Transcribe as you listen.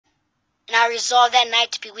and I resolved that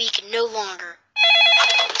night to be weak no longer.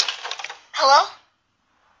 Hello?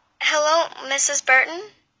 Hello, Mrs. Burton?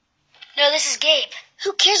 No, this is Gabe.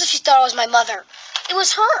 Who cares if she thought I was my mother? It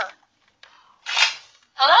was her.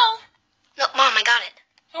 Hello? No, Mom, I got it.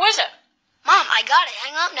 Who is it? Mom, I got it.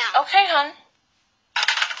 Hang up now. Okay, hon.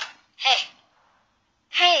 Hey.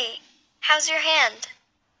 Hey, how's your hand?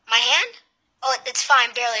 My hand? Oh, it's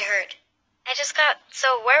fine. Barely hurt. I just got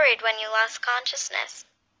so worried when you lost consciousness.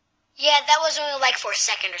 Yeah, that was only like for a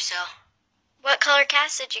second or so. What color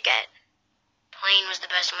cast did you get? Plain was the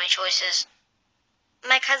best of my choices.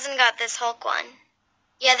 My cousin got this Hulk one.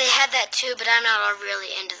 Yeah, they had that too, but I'm not really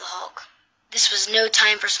into the Hulk. This was no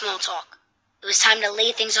time for small talk. It was time to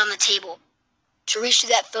lay things on the table, to reach through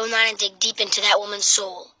that phone line and dig deep into that woman's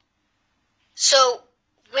soul. So,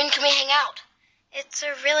 when can we hang out? It's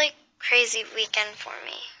a really crazy weekend for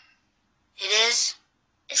me. It is?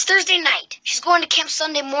 It's Thursday night. She's going to camp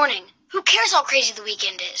Sunday morning. Who cares how crazy the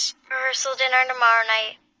weekend is? Rehearsal dinner tomorrow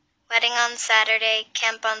night. Wedding on Saturday,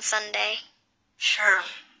 camp on Sunday. Sure.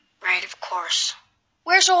 Right, of course.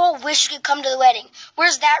 Where's her whole wish she could come to the wedding?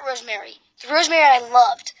 Where's that Rosemary? The Rosemary I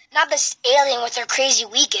loved. Not this alien with her crazy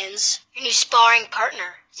weekends. Your new sparring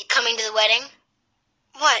partner. Is he coming to the wedding?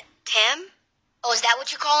 What, Tim? Oh, is that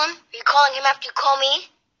what you call him? Are you calling him after you call me?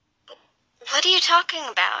 What are you talking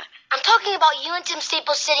about? I'm talking about you and Tim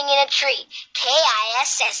Staples sitting in a tree.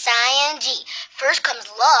 Kissing. First comes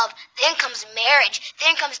love, then comes marriage,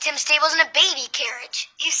 then comes Tim Staples in a baby carriage.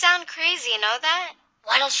 You sound crazy, you know that?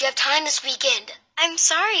 Why don't you have time this weekend? I'm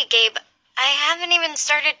sorry, Gabe. I haven't even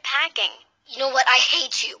started packing. You know what? I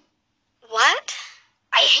hate you. What?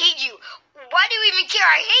 I hate you. Why do you even care?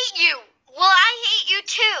 I hate you. Well, I hate you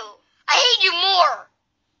too. I hate you more.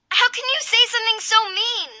 How can you say something so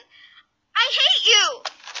mean? I hate you.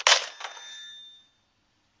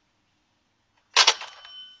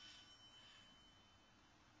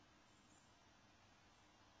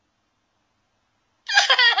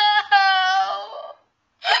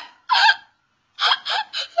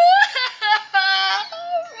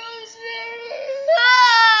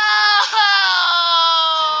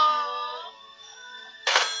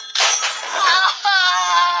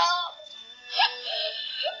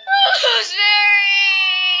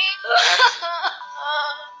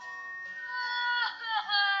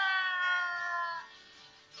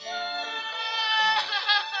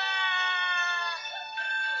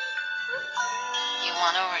 You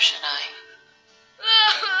want to, or should I?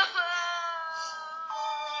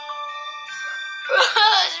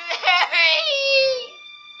 Rosemary!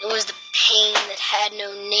 It was the pain that had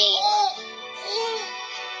no name.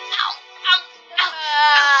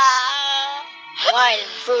 Why did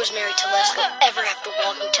Rosemary Telesco ever have to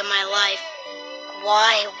walk into my life?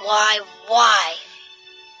 Why?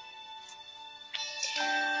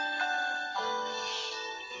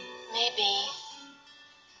 Maybe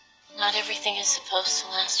not everything is supposed to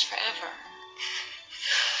last forever.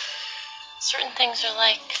 Certain things are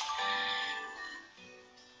like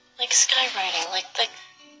skywriting, like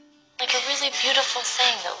a really beautiful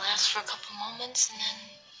thing that lasts for a couple moments and then,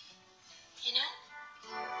 you know?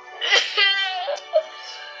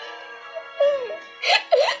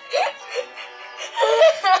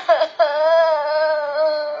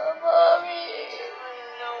 Mommy. I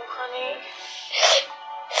know, honey.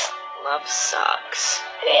 Love sucks.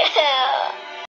 Yeah.